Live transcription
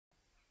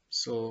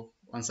So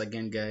once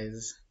again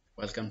guys,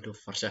 welcome to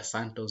Farsha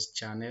Santos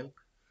channel.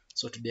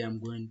 So today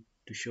I'm going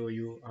to show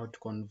you how to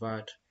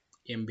convert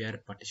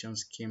MBR partition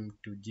scheme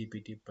to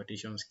GPT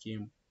partition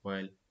scheme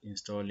while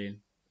installing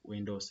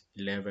Windows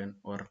 11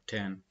 or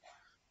 10.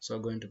 So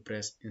I'm going to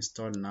press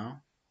install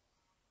now.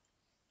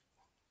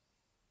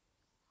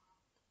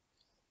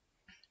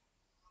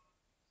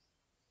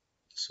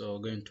 So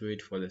I'm going to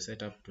wait for the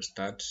setup to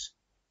start.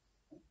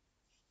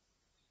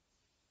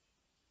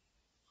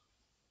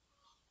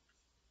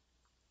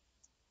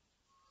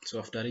 So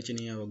after reaching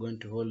here, we're going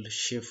to hold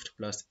Shift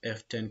plus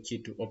F10 key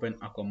to open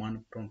a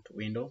command prompt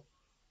window.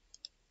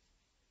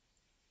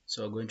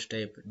 So we're going to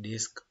type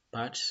disk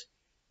parts.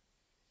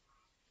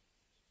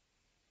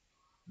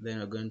 Then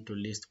we're going to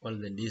list all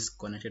the disks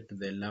connected to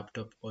the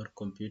laptop or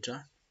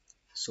computer.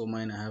 So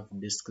mine I have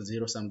disk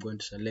 0, so I'm going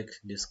to select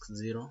disk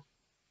 0.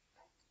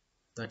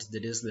 That's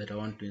the disk that I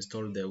want to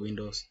install the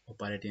Windows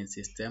operating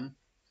system.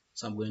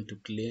 So I'm going to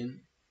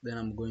clean, then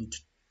I'm going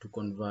to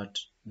convert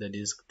the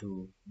disk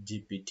to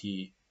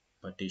GPT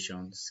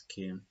partition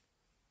scheme.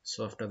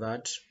 So after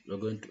that, we're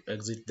going to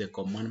exit the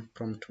command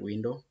prompt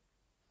window,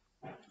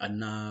 and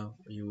now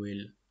you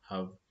will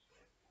have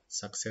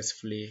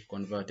successfully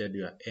converted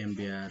your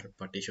MBR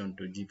partition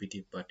to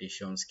GPT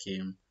partition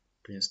scheme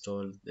to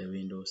install the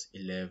Windows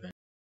 11.